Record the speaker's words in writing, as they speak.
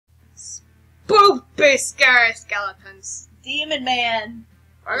Spoopy scary skeletons. Demon Man.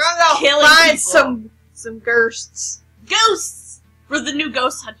 We're gonna Killing go find people. some ghosts. Ghosts! We're the new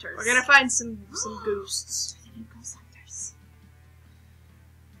ghost hunters. We're gonna find some ghosts. We're the new ghost hunters.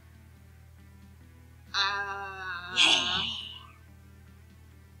 Yeah.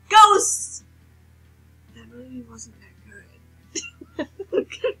 Ghosts! That movie wasn't that good.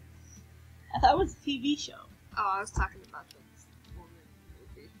 I thought it was a TV show. Oh, I was talking about the woman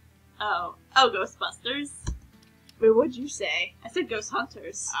movie. Oh. Oh, Ghostbusters. Wait, what'd you say? I said Ghost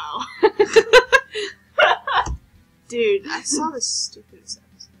Hunters. Oh. Dude, I saw the stupidest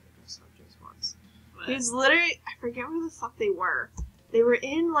episode of Ghost Hunters once. What? He was literally, I forget where the fuck they were. They were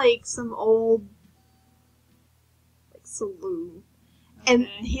in, like, some old, like, saloon. And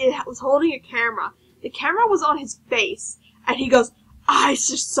he was holding a camera. The camera was on his face. And he goes, I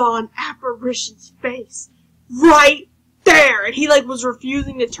just saw an apparition's face. Right there! And he, like, was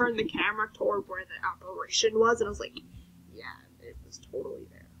refusing to turn the camera toward where the apparition was. And I was like, yeah, it was totally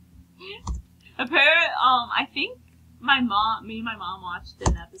there. Apparently, I think me and my mom watched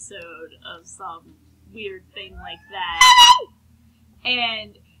an episode of some weird thing like that.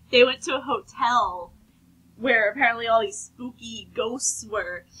 And they went to a hotel where apparently all these spooky ghosts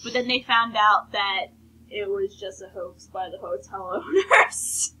were, but then they found out that it was just a hoax by the hotel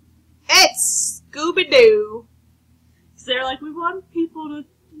owners. It's Scooby-Doo! So they're like, we want people to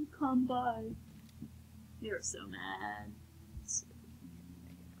come by. They were so mad.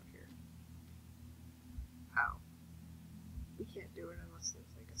 Oh. We can't do it unless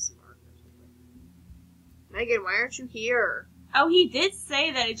there's like a smart or something. Megan, why aren't you here? Oh, he did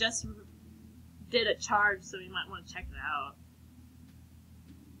say that it just did a charge, so we might want to check it out.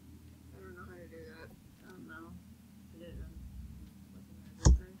 I don't know how to do that. I don't know.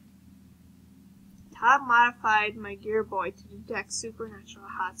 Todd modified my Gear Boy to detect supernatural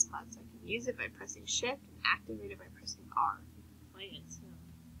hotspots. I can use it by pressing Shift and activate it by pressing R. Play it too.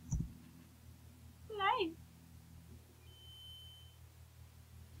 Nice.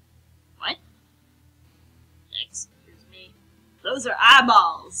 What? Excuse me. Those are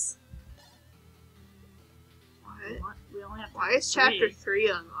eyeballs. What? We only have Why is Chapter 3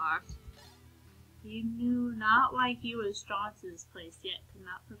 unlocked? He knew not why he was drawn to this place, yet could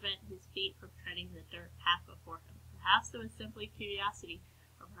not prevent his feet from treading the dirt path before him. Perhaps it was simply curiosity,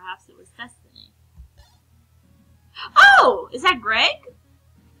 or perhaps it was destiny. Oh! Is that Greg?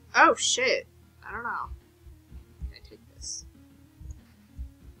 Oh shit. I don't know. Can I take this?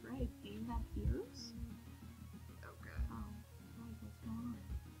 Greg, do you have heroes? Okay. Oh, what's going on?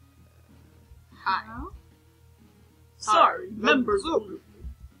 Hi. Hello? Sorry, members only.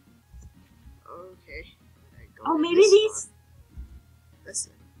 Okay. Oh, maybe these...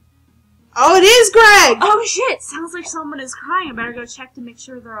 Listen. Oh, it is Greg! Oh shit! Sounds like someone is crying. I better go check to make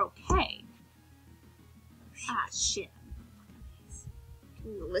sure they're okay. Ah, shit.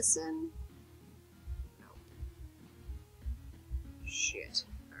 Can you listen? No. Shit.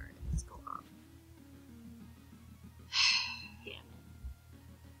 Alright, let's go up. Damn it.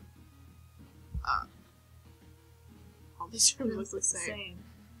 Up. All these rooms look the same.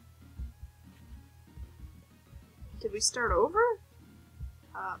 Did we start over?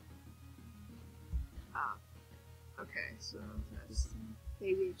 Up. Up. Okay, so that's...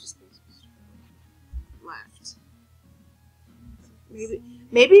 Maybe it just makes me start left.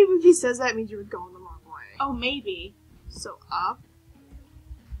 Maybe if he says that, it means you were going the wrong way. Oh, maybe. So up.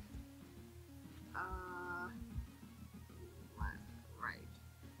 Right.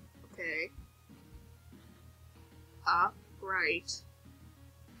 Okay. Up, right.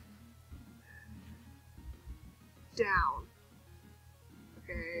 Down.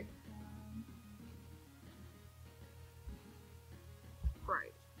 Okay.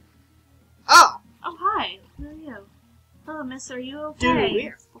 Right. Oh! Oh, hi. Who are you? Hello, miss. Are you okay? Dude, we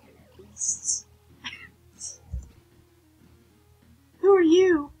are fucking beasts. Who are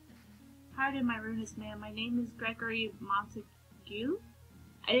you? Pardon my rudeness, ma'am. My name is Gregory Montague.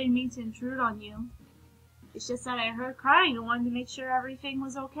 I didn't mean to intrude on you. It's just that I heard crying and wanted to make sure everything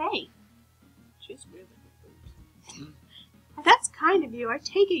was okay. She's really good. That's kind of you. I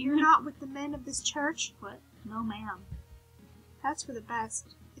take it you're not with the men of this church. What? No, ma'am. That's for the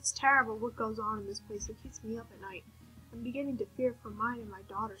best. It's terrible what goes on in this place. It keeps me up at night. I'm beginning to fear for mine and my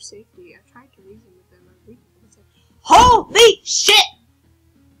daughter's safety. I've tried to reason with them. Holy shit!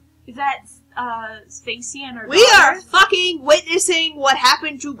 Is that, Spacey and her We daughter? are fucking witnessing what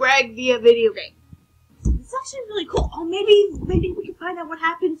happened to Greg via video game. This is actually really cool. Oh, maybe we can find out what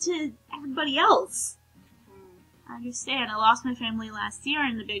happened to everybody else. I understand. I lost my family last year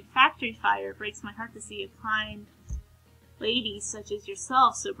in the big factory fire. It breaks my heart to see a kind ladies such as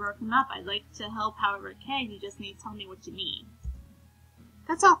yourself so broken up. I'd like to help however I can. You just need to tell me what you need.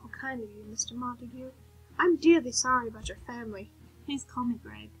 That's awful kind of you, Mr. Montague. I'm dearly sorry about your family. Please call me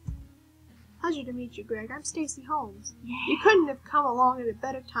Greg. Pleasure to meet you, Greg. I'm Stacy Holmes. Yeah. You couldn't have come along at a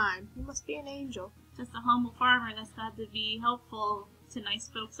better time. You must be an angel. Just a humble farmer that's glad to be helpful to nice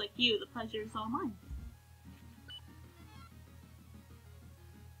folks like you. The pleasure is all mine.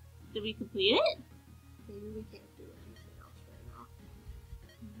 Did we complete it? Maybe we can't do anything else right now.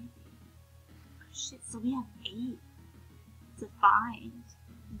 Maybe. Oh, shit, so we have 8 to find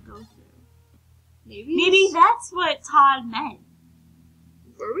and go through. Maybe that's what Todd meant.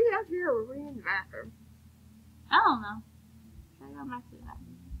 Were we out here or were we in the bathroom? I don't know. Should I go back to the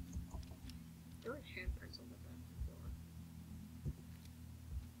bathroom? There were handprints on the bathroom floor.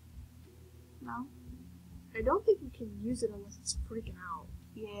 No? I don't think we can use it unless it's freaking out.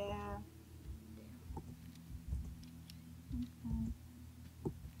 Yeah. Okay.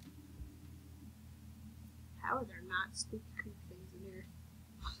 How are there not spooky creepy things in here?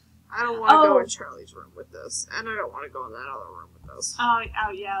 I don't want to go in Charlie's room with this, and I don't want to go in that other room with this. Oh,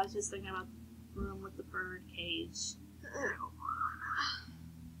 yeah, I was just thinking about the room with the bird cage.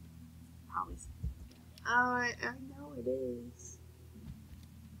 Probably. Oh, I know it is.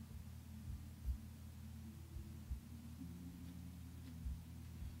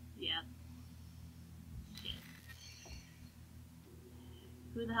 Yep. Shit.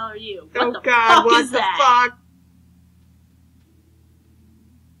 Who the hell are you? What the fuck what is the that? fuck?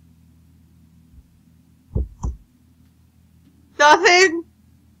 Nothing.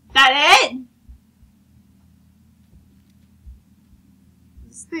 That it?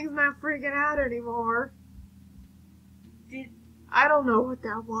 This thing's not freaking out anymore. I don't know what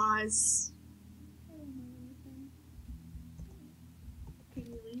that was. Can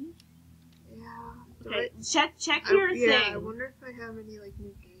you leave? Yeah. Okay, check your thing. Yeah, I wonder if I have any like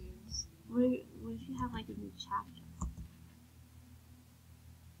new games. What if you have like a new chapter?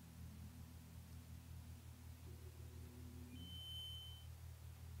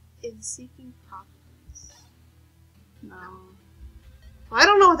 In Seeking Providence. No. Well, I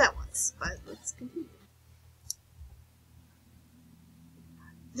don't know what that was, but let's continue.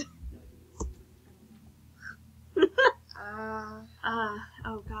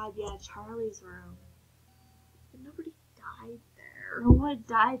 Oh god, yeah, Charlie's room. But nobody died there. No one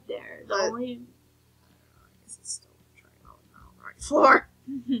died there. The But- only... I guess it's still trying on the right floor.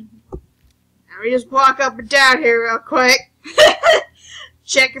 Now we just walk up and down here real quick.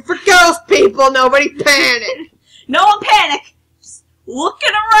 Checking for ghost people, nobody panic. No one panic! Just looking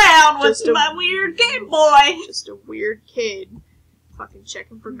around with Just a- my weird Game Boy. Just a weird kid. Fucking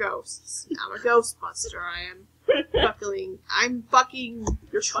checking for ghosts. I'm a ghostbuster, I am. I'm fucking...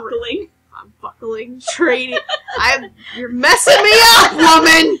 You're buckling. I'm buckling, trading. You're messing me up,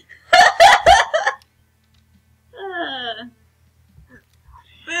 woman!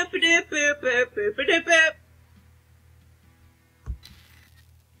 Boop-a-doop-boop-boop-boop-a-doop-boop.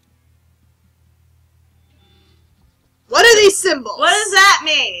 What are these symbols? What does that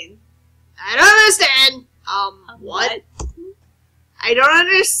mean? I don't understand. What? I don't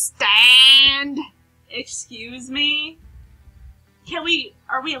understand. Excuse me? Are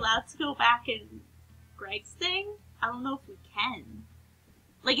we allowed to go back in Greg's thing? I don't know if we can.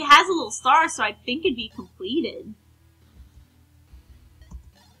 Like, it has a little star, so I think it'd be completed.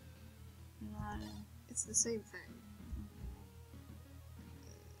 It's the same thing.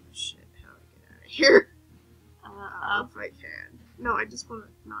 Shit, how do I get out of here? If I can. No, I just want to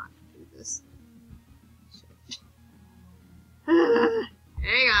not do this. Shit.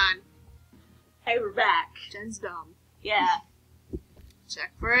 Hang on. Hey, we're back. Jen's dumb. Yeah.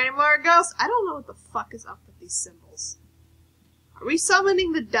 Check for any more ghosts. I don't know what the fuck is up with these symbols. Are we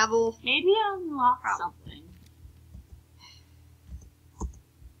summoning the devil? Maybe unlock something.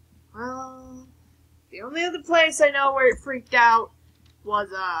 Well, the only other place I know where it freaked out was,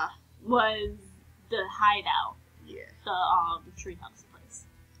 Was the hideout. yeah. The treehouse place.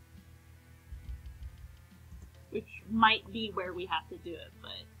 Which might be where we have to do it,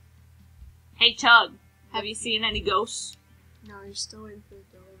 but... Hey, Chug, have you seen any ghosts? No, you're still waiting for the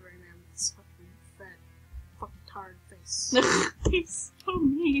delivery man with this fucking fat, fucking tired face. He's so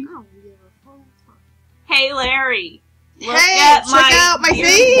mean. I don't give a fuck. Hey, Larry. Look Hey, at check out my Game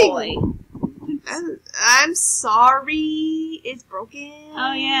thing! Boy. I'm sorry, it's broken.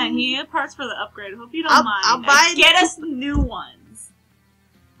 Oh yeah, he had parts for the upgrade. Hope you don't mind. I'll buy Get us new ones.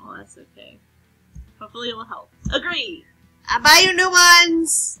 Oh, that's okay. Hopefully it'll help. Agree. I'll buy you new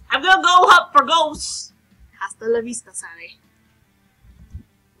ones. I'm gonna go hunt for ghosts. Hasta la vista, Sally.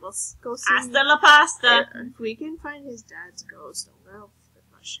 Let's go see. Hasta la pasta. If we can find his dad's ghost, I'm gonna flip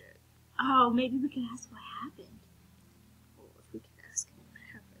my shit. Oh, maybe we can ask what happened. Oh, if we can ask him what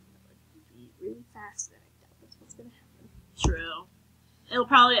happened, that would be really fast. And I doubt that's what's gonna happen. True. It'll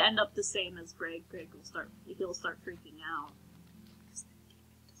probably end up the same as Greg. He'll start freaking out.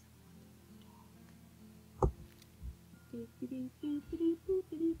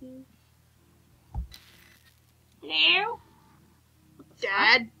 Hello?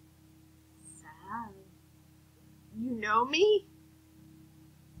 Dad, Sad. you know me?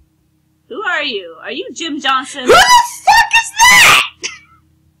 Who are you? Are you Jim Johnson? Who the fuck is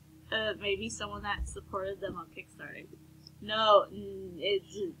that? Maybe someone that supported them on Kickstarter. No,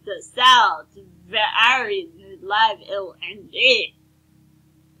 it's the South. Very live ill and it.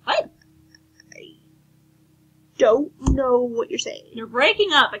 What? I don't know what you're saying. You're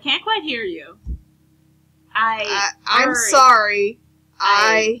breaking up. I can't quite hear you. I'm sorry.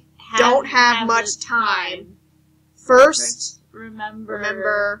 I don't have much time. First,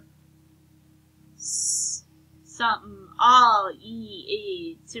 remember something. All to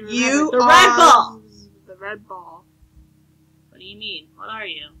remember you the red ball. The red ball. What do you mean? What are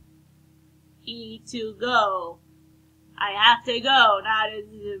you? E to go. I have to go. Not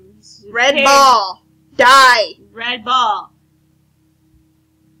red ball. Die. Red ball.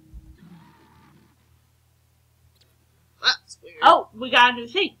 That's weird. Oh, we got a new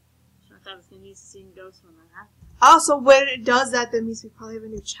thing. I thought I was going to use the same ghost when that happened. Also, when it does that, that means we probably have a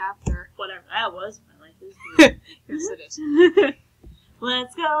new chapter. Whatever that was, my life is Yes, it is.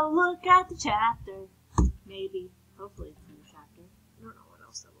 Let's go look at the chapter. Maybe. Hopefully it's a new chapter. I don't know what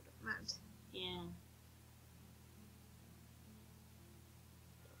else that would have meant. Yeah.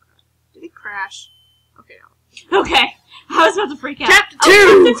 Did he crash? Okay, no. Okay. I was about to freak out. Chapter 2!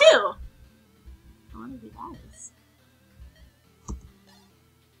 Oh, chapter 2! I wonder who that is.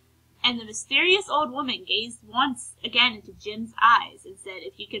 And the mysterious old woman gazed once again into Jim's eyes and said,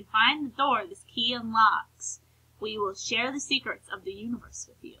 if you can find the door this key unlocks, we will share the secrets of the universe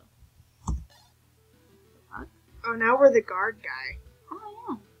with you. Oh, now we're the guard guy.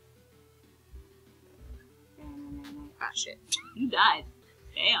 Oh, yeah. Ah, shit. You died.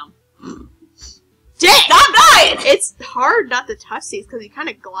 Damn. Shit! Stop dying! It's hard not to touch these because he kind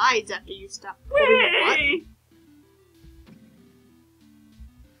of glides after you stop holding the button.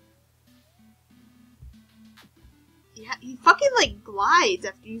 Yeah, he fucking, like, glides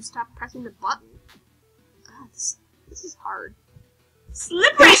after you stop pressing the button. Ah, this is hard.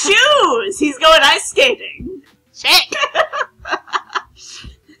 Slippery shoes! He's going ice skating. Shit!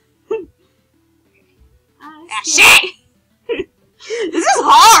 Ah, shit! This is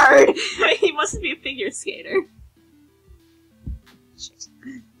hard! He must be a figure skater. Shit.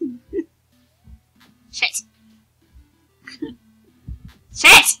 Shit!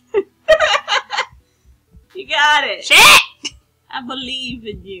 Shit! You got it. Shit! I believe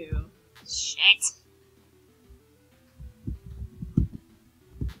in you. Shit.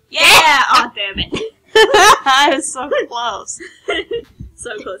 Yeah! Oh, damn it. I was so close.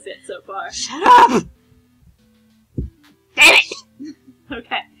 So close yet so far. Shut up! Damn it!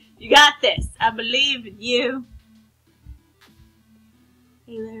 Okay, you got this. I believe in you.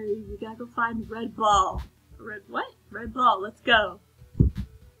 Hey Larry, we gotta go find the red ball. Red what? Red ball, let's go.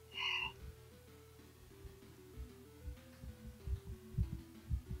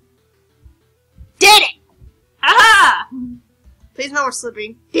 Did it! Aha! Please no more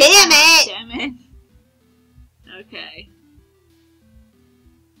slipping. Damn it! Damn it. Okay.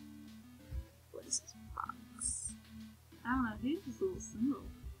 What is this box? I don't know, who's this little symbol?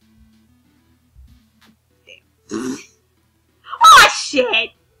 Damn. Oh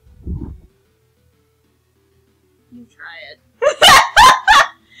shit! You try it.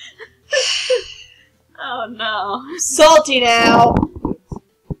 Oh no. Salty now.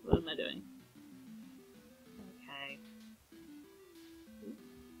 What am I doing? Okay.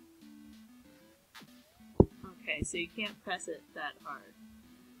 Okay, so you can't press it that hard.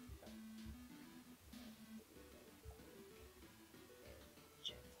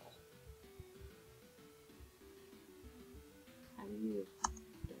 How do you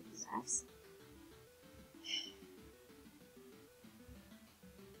do this?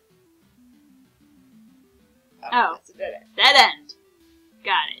 Oh, That's a dead end. dead end.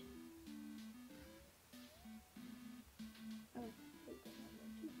 Got it.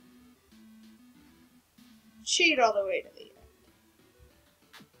 Cheat all the way to the end.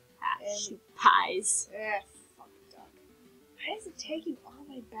 Ah, And- shoot pies. Eh, fuck duck. Why does it take you all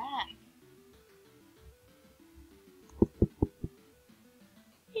the way back?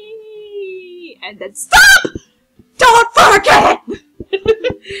 And then stop! Don't forget!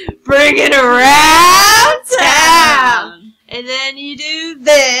 bring it around town. And then you do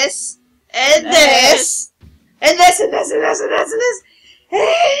this, and this, and this, and this, and this, and this, and this,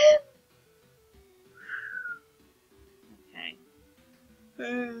 and...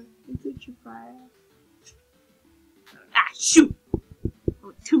 Okay. Did you fire? Ah, shoot! I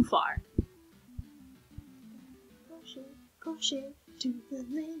went too far. Push it to the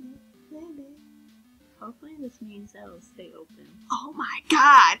limit, limit. Hopefully this means that will stay open. Oh my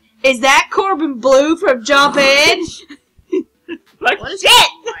god! Is that Corbin Blue from Jump In? What is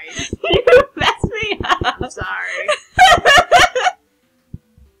shit? You messed me up. I'm sorry.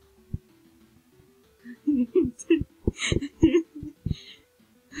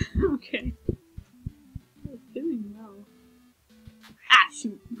 Okay. I was doing well. Ah,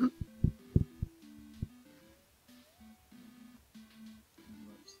 shoot.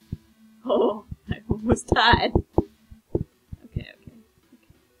 Oh, I almost died. Okay.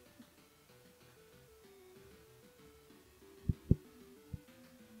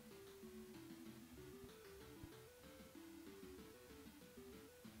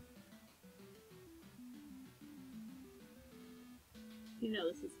 You know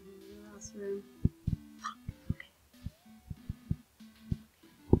this is the last room. Okay.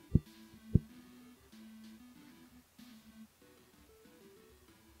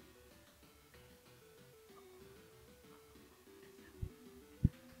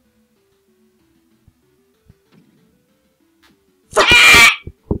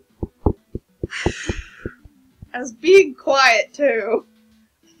 I was being quiet too.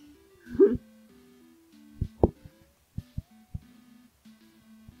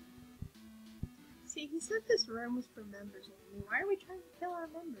 See, he said this room was for members only. Why are we trying to kill our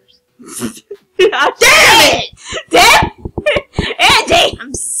members? God damn it! Damn it! Andy!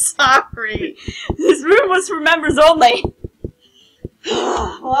 I'm sorry. This room was for members only.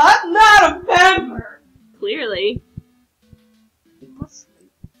 Well, I'm not a member. Clearly. You must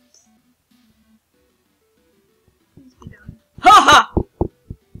sleep. Please be done. Ha ha!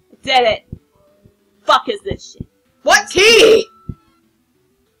 I did it. Fuck is this shit? What key?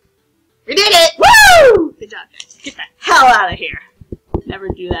 We did it! Woo! Good job, guys. Get the hell out of here. Never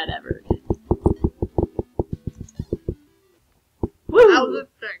do that ever again. Woo! That was a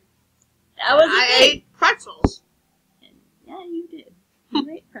thing. That was a I thing. ate pretzels. And yeah, you did. You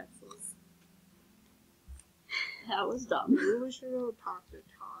ate pretzels. That was dumb. Maybe we should go talk to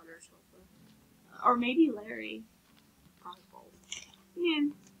Todd or something. Or maybe Larry. Probably both. Yeah.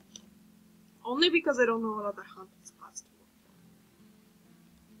 Only because I don't know what other haunted spots to look for.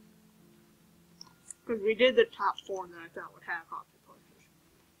 Because we did the top 4 that I thought would have haunted places.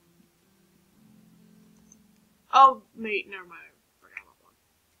 Oh, mate, never mind. I forgot about one.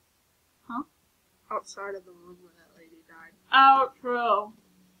 Huh? Outside of the one where that lady died. Oh, true.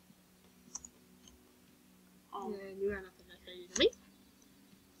 Oh. And you had nothing to say to me.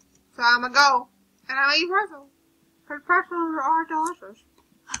 So I'm gonna go. And I'll eat pretzels. Because pretzels are delicious.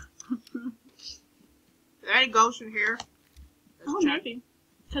 Is there any ghosts in here? Oh, check. maybe.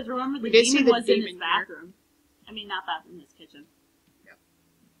 Because remember, the We did see demon the was in demon his here. bathroom. I mean, not bathroom, his kitchen. Yep.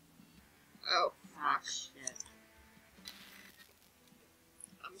 Oh, Ah, fuck. shit.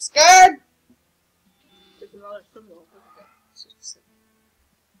 I'm scared! There's another symbol.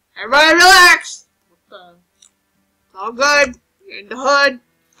 Everybody relax! What the? It's all good. You're in the hood.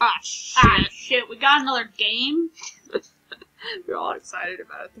 Ah, shit. Ah, shit, we got another game? We're all excited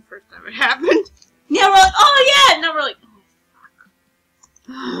about it the first time it happened. Yeah, we're like, oh yeah! And now we're like,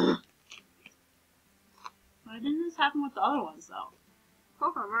 oh, why didn't this happen with the other ones, though?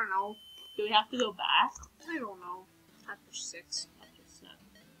 Hold on, I don't know. Do we have to go back? I don't know. Chapter 6.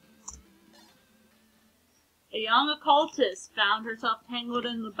 A young occultist found herself tangled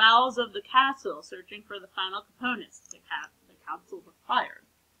in the bowels of the castle, searching for the final components the council required.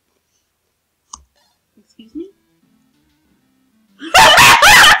 Excuse me?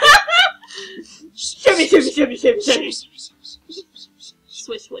 Shimmy, shimmy, shimmy, shimmy, shimmy.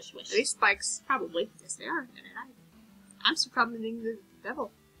 Swish, swish, swish. Are these spikes? Probably. Yes, they are. I'm summoning the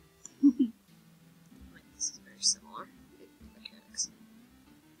devil. This is very similar in mechanics.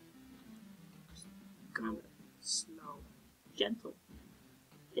 Go slow. Gentle.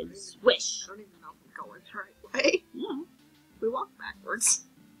 Then swish. I don't even know if we're going the right way. Yeah. We walk backwards.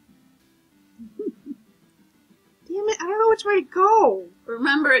 Damn it, I don't know which way to go.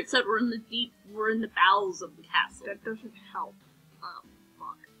 Remember, it said we're in the bowels of the castle. That doesn't help. Oh,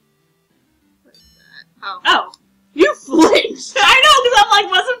 fuck. What is that? Oh. Oh! You flinched! I know, because I'm like,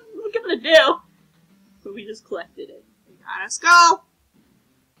 what's it gonna do? So we just collected it. You got us go!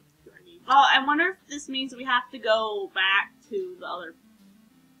 Oh, I wonder if this means we have to go back to the other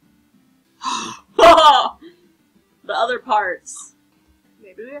The other parts.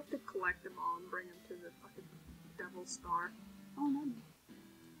 Maybe we have to collect them all and bring them to the fucking Devil's Star. Oh no.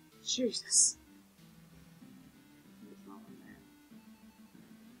 Jesus. There's not one there.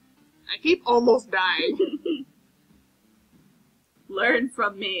 I keep almost dying. Learn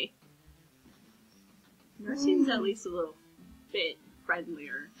from me. Yours seems at least a little bit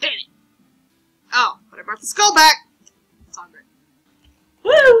friendlier. Damn it. Oh, but I brought the skull back. It's all good.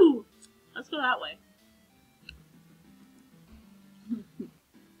 Woo! Let's go that way.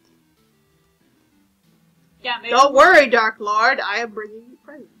 Yeah, maybe. Don't worry, Dark Lord. I am bringing you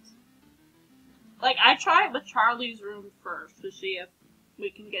presents. Like, I tried with Charlie's room first to see if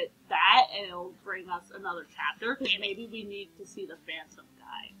we can get that, and it'll bring us another chapter. Because maybe we need to see the Phantom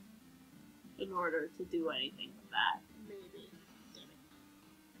guy in order to do anything with that. Maybe. Damn it.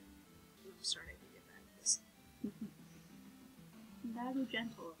 I'm starting to get bad at this. You gotta be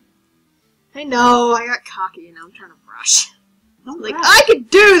gentle. I know. I got cocky and now I'm trying to rush. Don't Like, rush. I could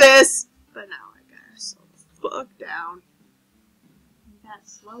do this! But now I gotta slow the fuck down. You gotta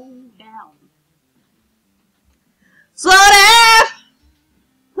slow down. Slow down!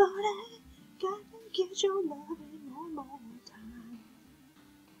 Slow down. Gotta get your loving one more time.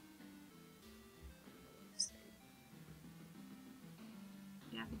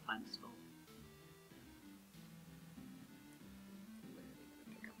 Yeah, I can find the skull.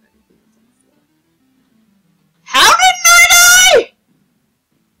 How didn't I die?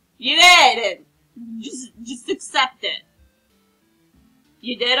 You did! Just accept it.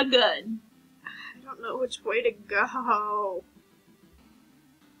 You did a good. I don't know which way to go.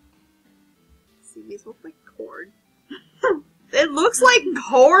 See, these look like corn. It looks like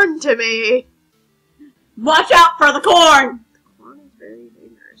corn to me. Watch out for the corn! Corn is very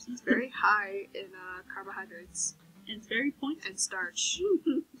dangerous. It's very high in carbohydrates It's very pointy. and starch.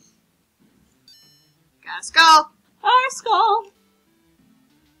 Got a skull. Our skull!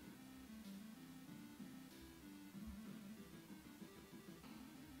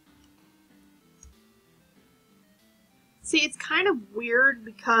 See, it's kind of weird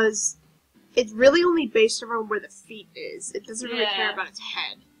because it's really only based around where the feet is. It doesn't really care Yeah. about its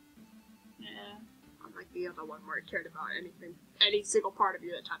head. Yeah. Unlike the other one where it cared about anything, any single part of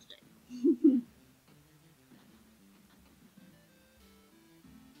you that touched it.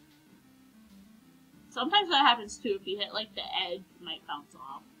 Sometimes that happens too. If you hit like the edge, it might bounce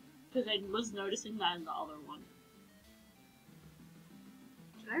off. Because I was noticing that in the other one.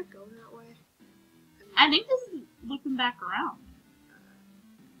 Did I go that way? I think this is looking back around.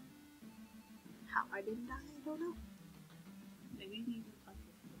 How I didn't die, I don't know. Maybe you need to touch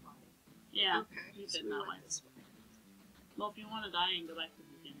it to the body. Yeah. Okay, You so did we that went way. this way. Well, if you want to die, you can go back to the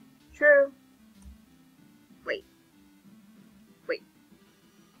beginning. True. Wait.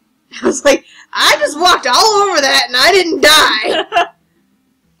 I was like, I just walked all over that and I didn't die!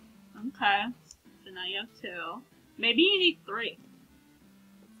 Okay. So now you have 2. Maybe you need 3.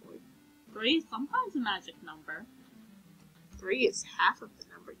 3 is sometimes a magic number. 3 is half of the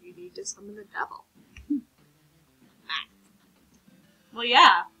number you need to summon the devil. Well,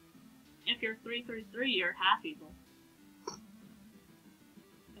 yeah. If you're 333, you're half evil. I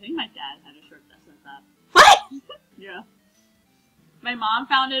think my dad had a shirt that said that. What? Yeah. My mom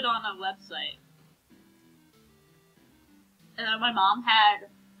found it on a website. And then my mom had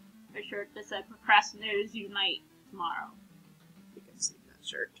a shirt that said, "Procrastinators Unite tomorrow." I think I've seen that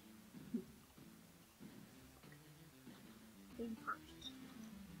shirt. In first.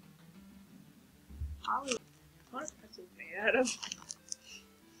 Hollywood. What is pretzels made out of?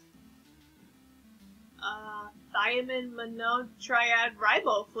 Thiamine, Mononitrate,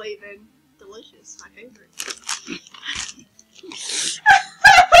 Riboflavin. Delicious. My favorite.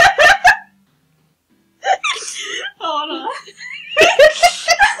 Hold on.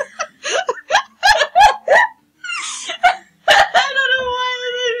 I don't know why I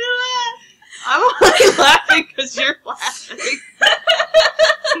made me laugh. I'm only laughing because you're laughing.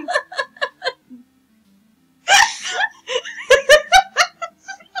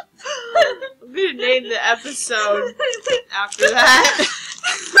 I'm gonna name the episode after that.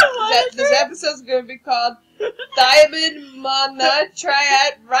 This episode's gonna be called Thiamine,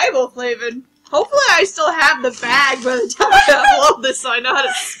 Mononitrate, Riboflavin. Hopefully I still have the bag by the time I upload this so I know how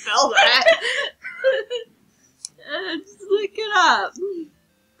to spell that. Just look it up.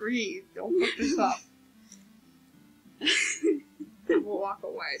 Breathe. Don't fuck this up. We'll walk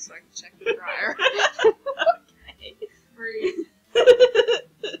away so I can check the dryer. Okay. Breathe.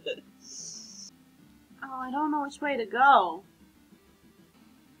 Oh, I don't know which way to go.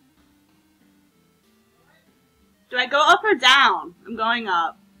 Do I go up or down? I'm going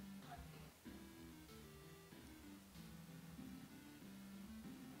up.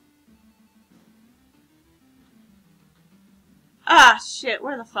 Ah, shit,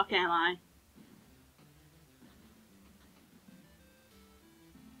 where the fuck am I?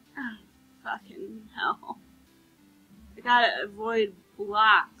 Ah, fucking hell. I gotta avoid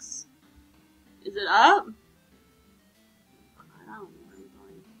blocks. Is it up? I don't know where I'm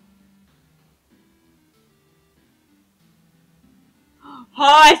going. Oh,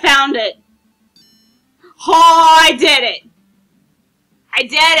 I found it! Oh, I did it! I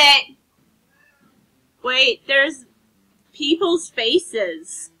did it! Wait, there's people's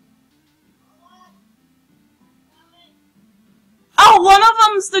faces. Oh, one of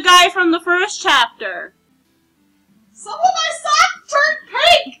them's the guy from the first chapter. Some of my socks turned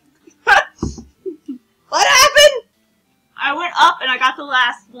pink! What happened? I went up and I got the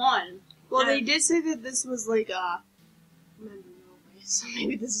last one. Well, they did say that this was like a... So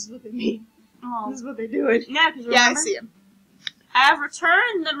maybe this is what they mean. Oh. This is what they're doing. Yeah, because I see him. I have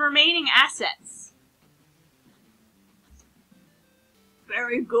returned the remaining assets.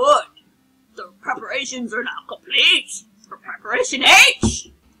 Very good. The preparations are now complete. For preparation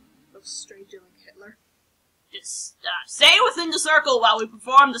H! Looks strangely like Hitler. Just stay within the circle while we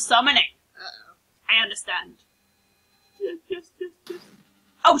perform the summoning. Uh-oh. I understand. Yes.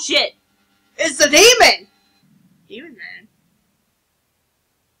 Oh shit! It's the demon! Demon man.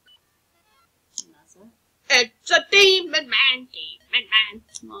 And that's it. It's a demon man, demon man.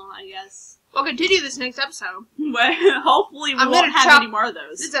 Well, I guess. We'll continue this next episode. But hopefully we won't have any more of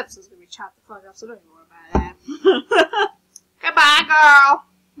those. This episode's gonna be chopped the fuck up, so don't even worry about that. Goodbye,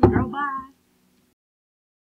 girl. Girl, bye.